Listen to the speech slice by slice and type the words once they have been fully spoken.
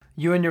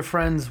You and your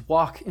friends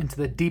walk into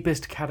the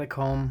deepest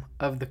catacomb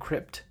of the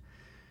crypt.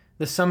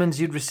 The summons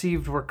you'd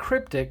received were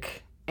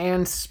cryptic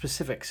and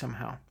specific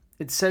somehow.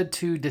 It's said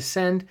to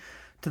descend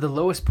to the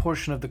lowest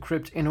portion of the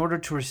crypt in order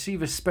to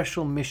receive a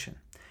special mission.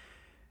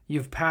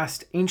 You've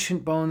passed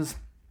ancient bones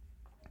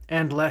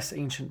and less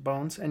ancient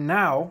bones, and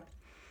now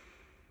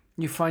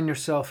you find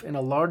yourself in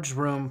a large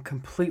room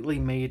completely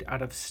made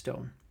out of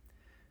stone.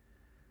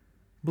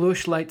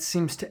 Bluish light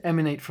seems to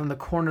emanate from the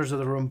corners of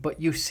the room,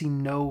 but you see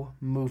no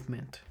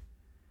movement.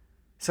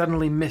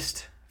 Suddenly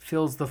mist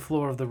fills the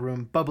floor of the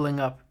room, bubbling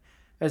up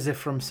as if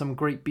from some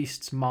great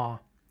beast's maw.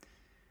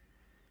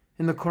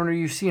 In the corner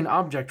you see an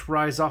object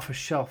rise off a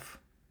shelf.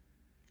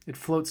 It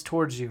floats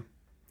towards you.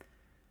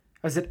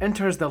 As it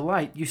enters the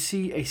light, you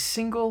see a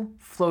single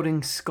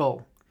floating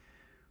skull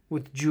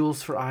with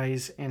jewels for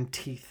eyes and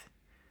teeth.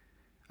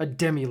 A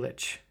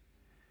demi-lich.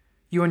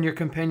 You and your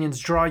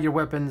companions draw your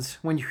weapons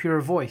when you hear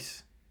a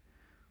voice.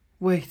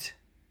 Wait.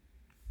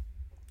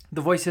 The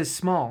voice is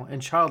small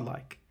and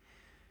childlike.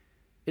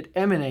 It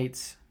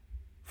emanates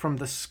from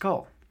the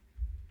skull.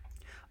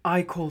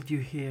 I called you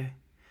here.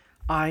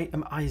 I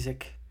am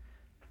Isaac.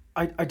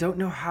 I don't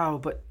know how,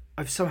 but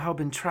I've somehow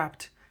been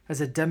trapped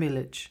as a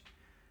demi-lich.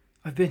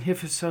 I've been here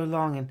for so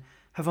long and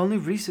have only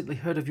recently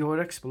heard of your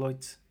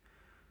exploits.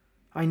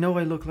 I know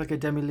I look like a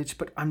demi-lich,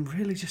 but I'm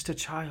really just a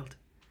child.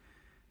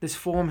 This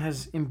form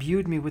has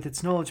imbued me with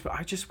its knowledge, but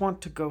I just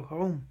want to go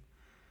home.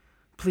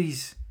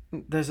 Please,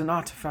 there's an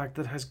artifact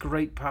that has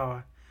great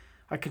power.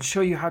 I can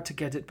show you how to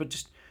get it, but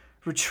just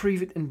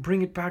retrieve it and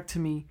bring it back to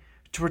me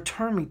to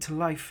return me to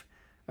life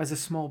as a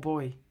small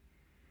boy.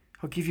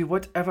 I'll give you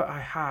whatever I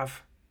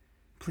have.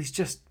 Please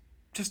just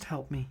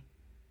help me.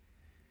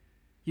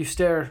 You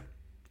stare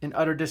in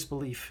utter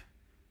disbelief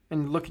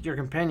and look at your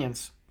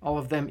companions, all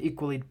of them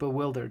equally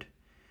bewildered.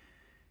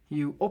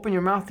 You open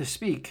your mouth to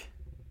speak.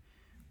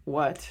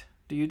 What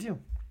do you do?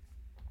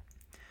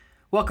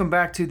 Welcome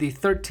back to the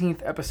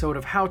 13th episode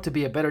of How to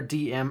Be a Better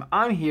DM.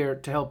 I'm here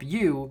to help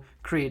you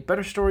create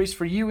better stories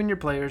for you and your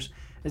players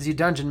as you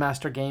dungeon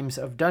master games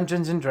of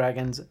Dungeons &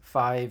 Dragons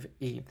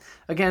 5e.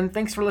 Again,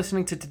 thanks for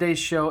listening to today's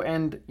show,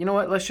 and you know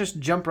what? Let's just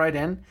jump right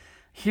in.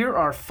 Here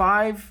are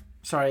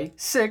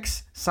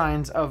 6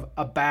 signs of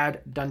a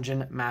bad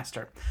dungeon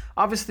master.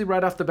 Obviously,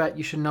 right off the bat,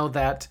 you should know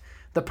that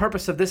the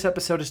purpose of this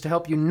episode is to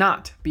help you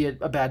not be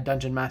a bad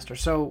dungeon master.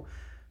 So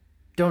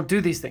don't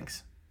do these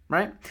things,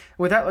 right?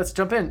 With that, let's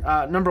jump in.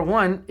 Number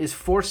 1 is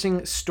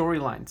forcing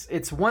storylines.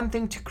 It's one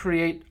thing to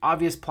create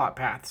obvious plot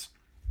paths.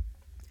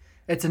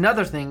 It's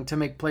another thing to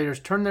make players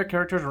turn their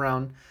characters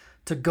around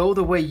to go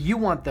the way you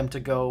want them to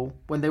go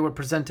when they were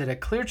presented a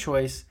clear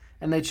choice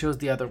and they chose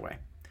the other way.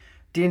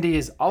 D&D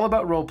is all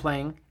about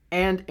role-playing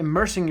and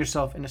immersing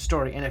yourself in a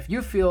story. And if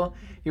you feel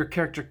your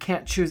character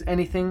can't choose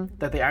anything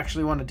that they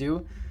actually want to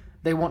do,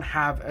 they won't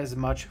have as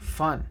much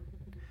fun.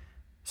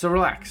 So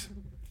relax.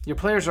 Your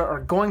players are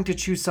going to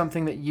choose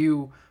something that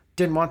you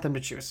didn't want them to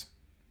choose.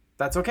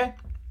 That's okay.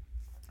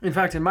 In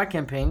fact, in my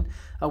campaign,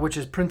 which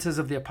is Princes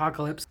of the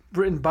Apocalypse,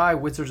 written by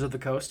Wizards of the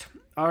Coast,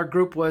 our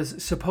group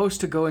was supposed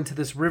to go into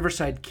this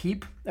riverside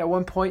keep at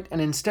one point,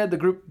 and instead the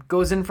group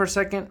goes in for a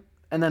second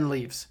and then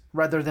leaves,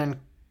 rather than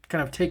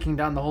kind of taking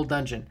down the whole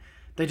dungeon.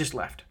 They just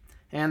left,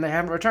 and they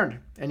haven't returned.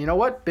 And you know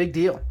what? Big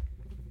deal.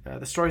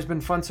 The story's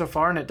been fun so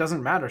far, and it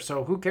doesn't matter,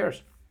 so who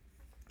cares?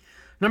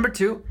 Number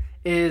 2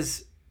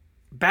 is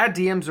bad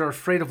DMs are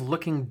afraid of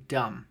looking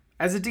dumb.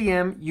 As a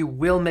DM, you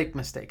will make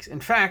mistakes. In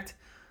fact,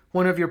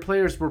 one of your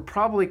players will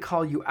probably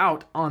call you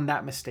out on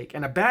that mistake,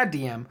 and a bad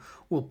DM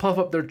will puff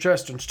up their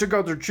chest and stick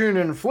out their chin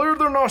and flare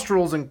their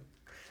nostrils and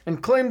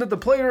claim that the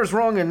player is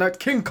wrong and that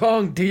King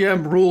Kong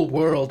DM rule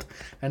world,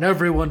 and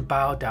everyone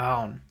bow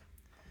down.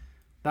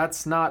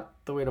 That's not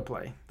the way to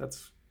play.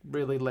 That's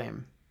really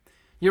lame.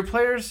 Your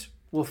players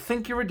will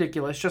think you're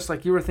ridiculous, just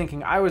like you were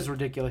thinking I was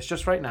ridiculous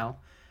just right now,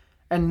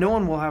 and no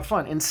one will have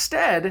fun.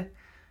 Instead,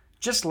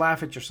 just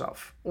laugh at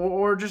yourself,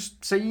 or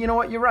just say, you know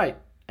what, you're right,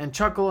 and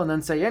chuckle and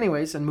then say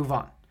anyways and move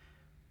on.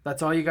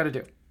 That's all you got to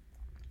do.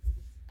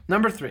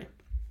 Number 3,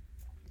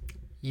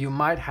 you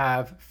might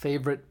have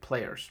favorite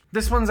players.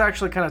 This one's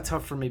actually kind of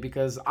tough for me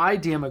because I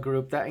DM a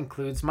group that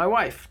includes my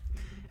wife.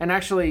 And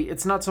actually,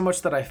 it's not so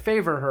much that I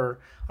favor her.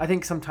 I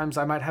think sometimes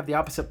I might have the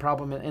opposite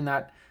problem in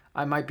that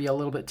I might be a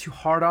little bit too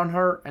hard on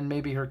her and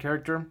maybe her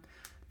character.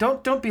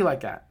 Don't be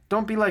like that.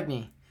 Don't be like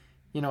me.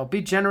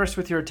 Be generous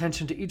with your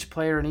attention to each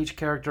player and each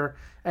character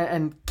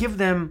and give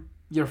them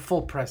your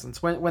full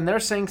presence. When they're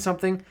saying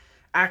something,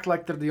 act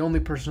like they're the only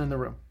person in the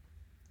room.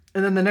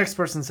 And then the next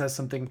person says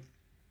something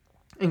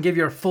and give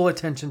your full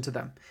attention to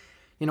them.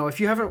 If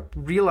you haven't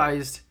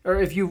realized, or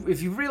if you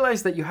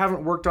realize that you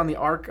haven't worked on the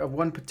arc of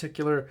one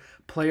particular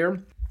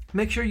player,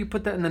 make sure you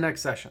put that in the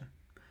next session.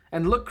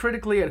 And look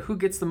critically at who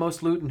gets the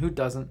most loot and who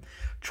doesn't.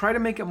 Try to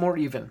make it more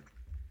even.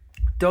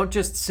 Don't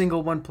just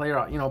single one player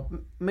out.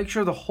 Make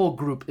sure the whole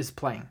group is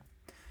playing.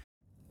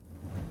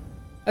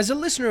 As a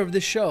listener of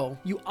this show,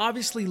 you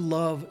obviously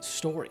love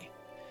story.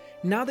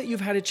 Now that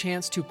you've had a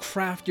chance to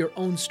craft your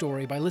own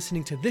story by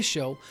listening to this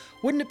show,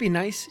 wouldn't it be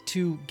nice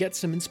to get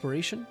some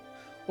inspiration?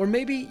 Or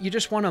maybe you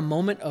just want a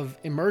moment of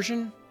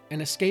immersion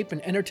and escape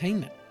and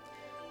entertainment.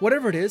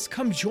 Whatever it is,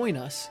 come join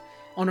us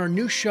on our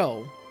new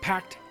show,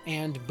 Pact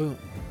and Boon.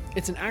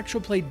 It's an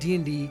actual play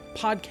D&D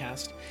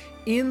podcast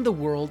in the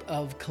world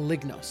of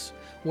Calignos,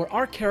 where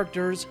our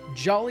characters,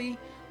 Jolly,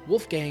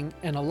 Wolfgang,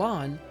 and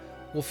Alan,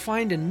 will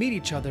find and meet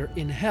each other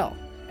in hell,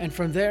 and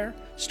from there,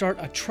 start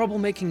a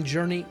troublemaking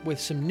journey with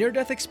some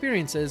near-death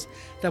experiences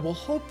that will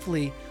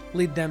hopefully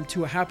lead them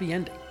to a happy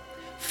ending.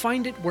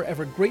 Find it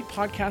wherever great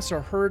podcasts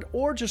are heard,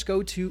 or just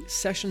go to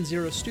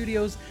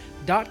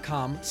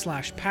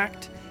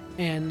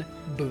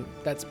sessionzerostudios.com/pact-and-boon.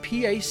 That's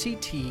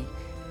PACTNBOON.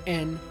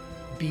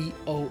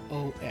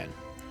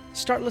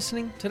 Start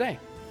listening today.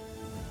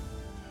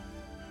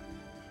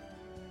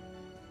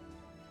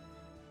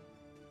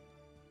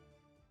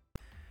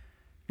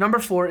 Number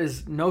 4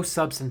 is no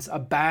substance. A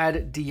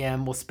bad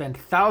DM will spend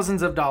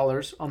thousands of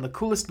dollars on the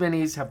coolest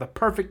minis, have the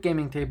perfect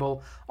gaming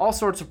table, all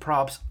sorts of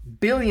props,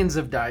 billions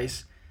of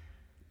dice,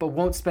 but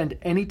won't spend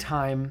any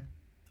time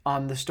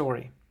on the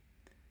story.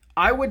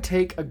 I would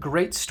take a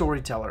great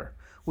storyteller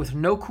with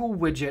no cool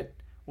widget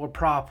or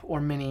prop or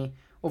mini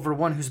over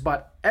one who's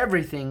bought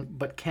everything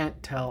but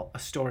can't tell a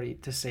story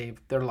to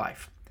save their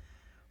life.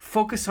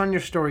 Focus on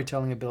your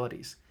storytelling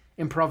abilities,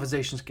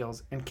 improvisation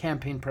skills, and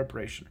campaign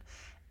preparation.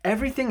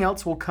 Everything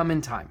else will come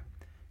in time.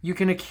 You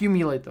can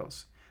accumulate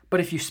those. But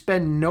if you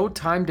spend no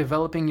time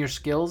developing your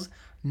skills,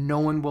 no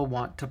one will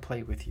want to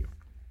play with you.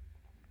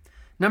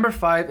 Number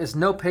 5 is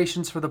no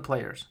patience for the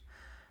players.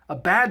 A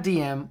bad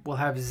DM will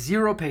have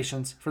zero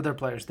patience for their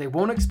players. They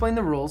won't explain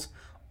the rules,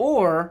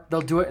 or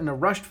they'll do it in a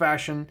rushed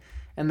fashion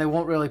and they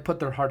won't really put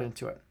their heart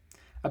into it.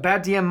 A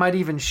bad DM might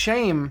even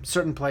shame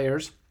certain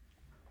players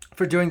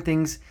for doing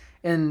things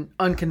in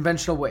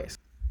unconventional ways.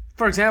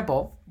 For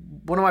example,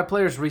 one of my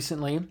players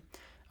recently,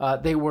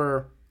 they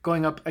were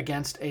going up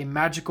against a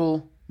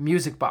magical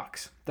music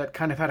box that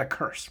kind of had a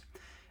curse.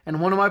 And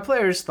one of my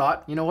players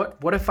thought, you know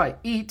what if I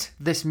eat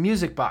this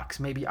music box?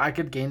 Maybe I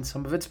could gain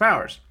some of its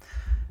powers.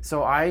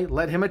 So I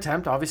let him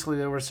attempt. Obviously,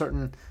 there were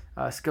certain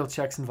skill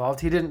checks involved.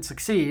 He didn't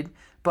succeed,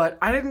 but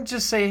I didn't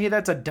just say, hey,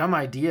 that's a dumb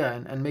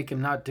idea and make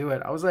him not do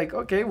it. I was like,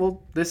 okay,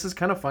 well, this is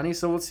kind of funny,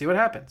 so we'll see what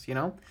happens, you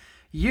know?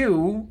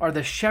 You are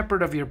the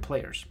shepherd of your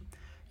players.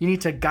 You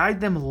need to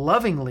guide them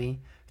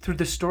lovingly through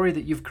the story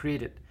that you've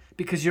created,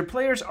 because your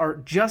players are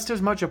just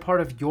as much a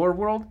part of your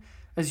world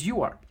as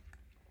you are.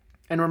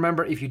 And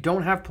remember, if you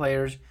don't have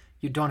players,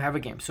 you don't have a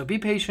game. So be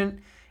patient,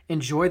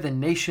 enjoy the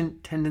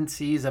nascent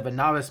tendencies of a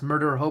novice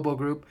murder hobo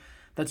group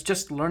that's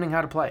just learning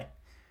how to play.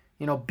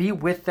 You know, be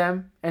with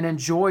them and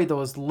enjoy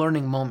those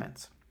learning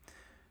moments.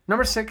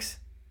 Number 6,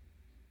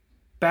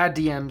 bad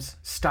DMs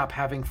stop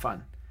having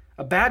fun.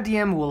 A bad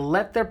DM will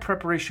let their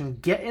preparation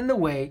get in the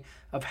way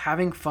of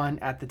having fun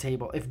at the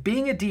table. If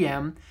being a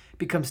DM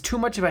becomes too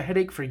much of a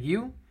headache for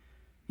you,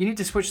 you need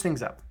to switch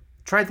things up.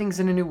 Try things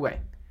in a new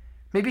way.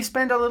 Maybe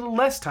spend a little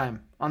less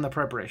time on the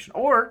preparation,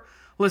 or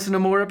listen to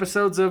more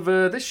episodes of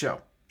this show.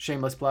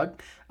 Shameless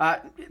plug.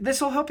 This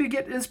will help you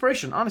get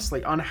inspiration,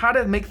 honestly, on how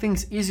to make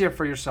things easier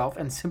for yourself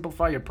and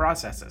simplify your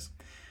processes.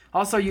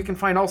 Also, you can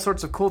find all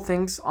sorts of cool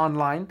things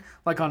online,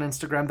 like on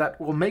Instagram,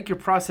 that will make your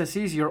process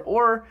easier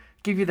or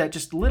give you that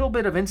just little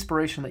bit of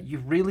inspiration that you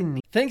really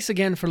need. Thanks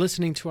again for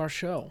listening to our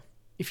show.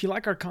 If you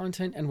like our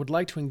content and would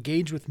like to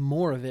engage with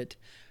more of it,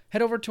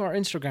 head over to our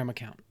Instagram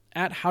account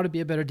at How to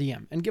Be a Better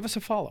DM and give us a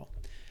follow.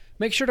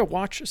 Make sure to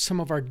watch some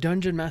of our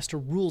Dungeon Master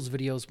rules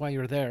videos while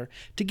you're there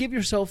to give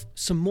yourself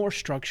some more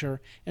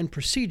structure and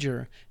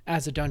procedure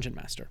as a Dungeon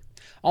Master.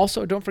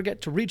 Also, don't forget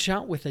to reach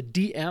out with a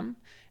DM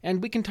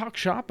and we can talk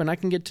shop and I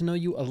can get to know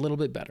you a little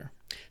bit better.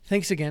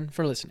 Thanks again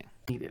for listening.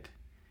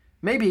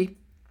 Maybe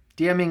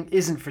DMing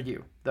isn't for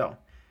you, though.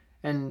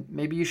 And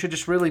maybe you should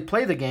just really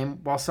play the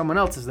game while someone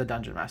else is the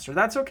Dungeon Master.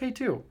 That's okay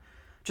too.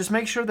 Just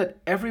make sure that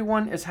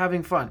everyone is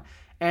having fun.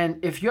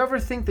 And if you ever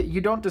think that you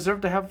don't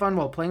deserve to have fun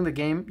while playing the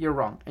game, you're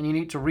wrong, and you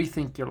need to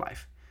rethink your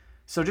life.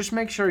 So just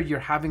make sure you're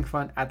having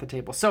fun at the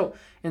table. So,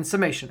 in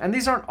summation, and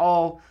these aren't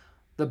all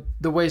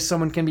the ways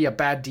someone can be a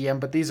bad DM,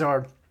 but these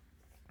are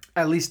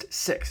at least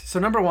 6. So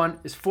number 1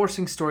 is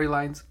forcing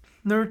storylines.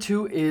 Number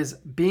 2 is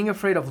being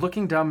afraid of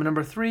looking dumb.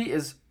 Number 3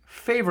 is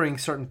favoring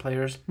certain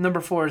players. Number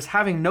 4 is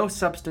having no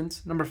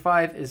substance. Number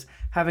 5 is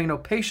having no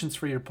patience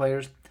for your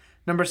players.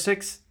 Number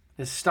 6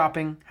 is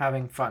stopping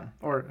having fun,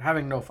 or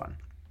having no fun.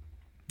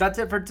 That's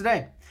it for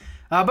today.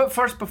 But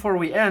first, before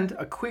we end,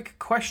 a quick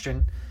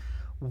question.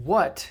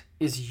 What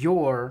is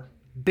your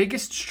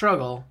biggest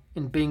struggle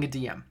in being a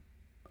DM?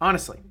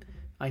 Honestly,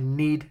 I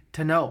need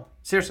to know.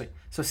 Seriously.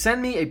 So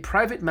send me a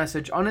private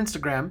message on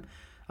Instagram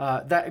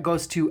that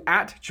goes to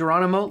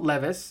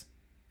 @GeronimoLevis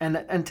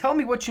and tell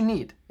me what you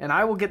need. And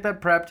I will get that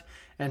prepped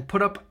and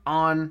put up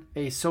on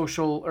a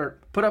social, or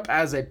put up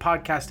as a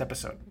podcast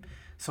episode.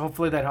 So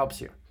hopefully that helps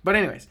you. But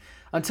anyways,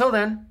 until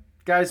then,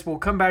 guys, we'll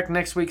come back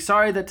next week.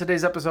 Sorry that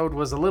today's episode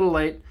was a little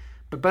late,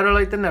 but better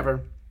late than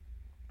never.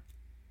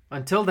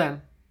 Until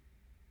then,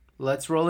 let's roll.